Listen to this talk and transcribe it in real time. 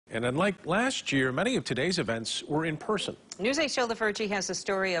And unlike last year, many of today's events were in person. News 8 Sheila Fergie has a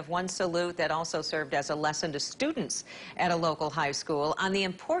story of one salute that also served as a lesson to students at a local high school on the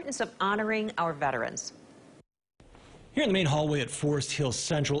importance of honoring our veterans. Here in the main hallway at Forest Hill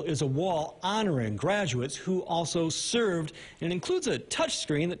Central is a wall honoring graduates who also served, and it includes a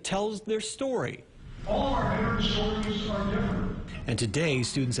touchscreen that tells their story. All our veteran stories are different. And today,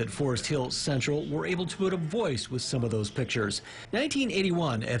 students at Forest Hill Central were able to put a voice with some of those pictures.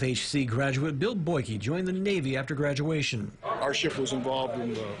 1981 FHC graduate Bill Boyke joined the Navy after graduation. Our ship was involved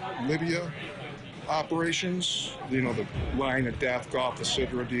in the Libya operations, the line of death, Gulf of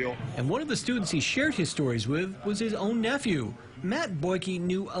Sidra deal. And one of the students he shared his stories with was his own nephew. Matt Boyke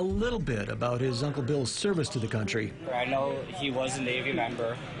knew a little bit about his Uncle Bill's service to the country. I know he was a Navy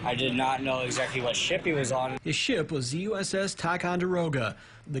member. I did not know exactly what ship he was on. His ship was the USS Ticonderoga.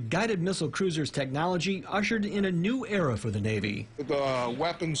 The guided missile cruiser's technology ushered in a new era for the Navy. The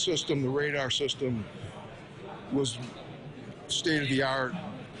weapon system, the radar system was state-of-the-art,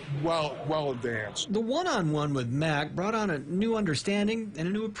 well advanced. The one-on-one with Mac brought on a new understanding and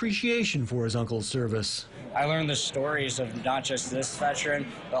a new appreciation for his uncle's service. I learned the stories of not just this veteran,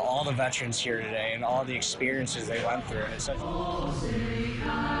 but all the veterans here today and all the experiences they went through. And it's such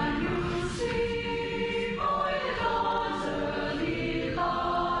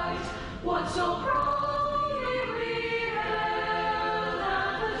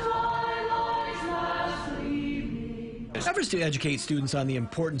Efforts to educate students on the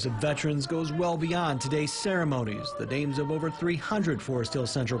importance of veterans goes well beyond today's ceremonies. The names of over 300 Forest Hill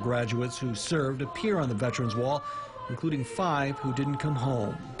Central graduates who served appear on the Veterans Wall, including 5 who didn't come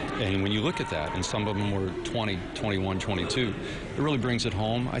home. And when you look at that, and some of them were 20, 21, 22, it really brings it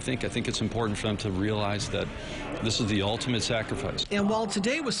home. I think it's important for them to realize that this is the ultimate sacrifice. And while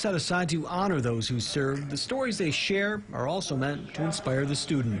today was set aside to honor those who served, the stories they share are also meant to inspire the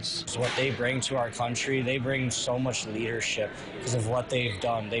students. It's what they bring to our country. They bring so much leadership because of what they've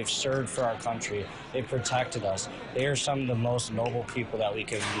done. They've served for our country. They've protected us. They are some of the most noble people that we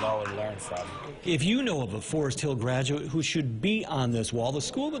can know and learn from. If you know of a Forest Hill graduate who should be on this wall, the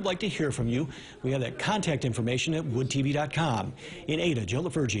school would like to hear from you. We have that contact information at woodtv.com. In Ada, Joe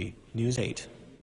LaFergie, News 8.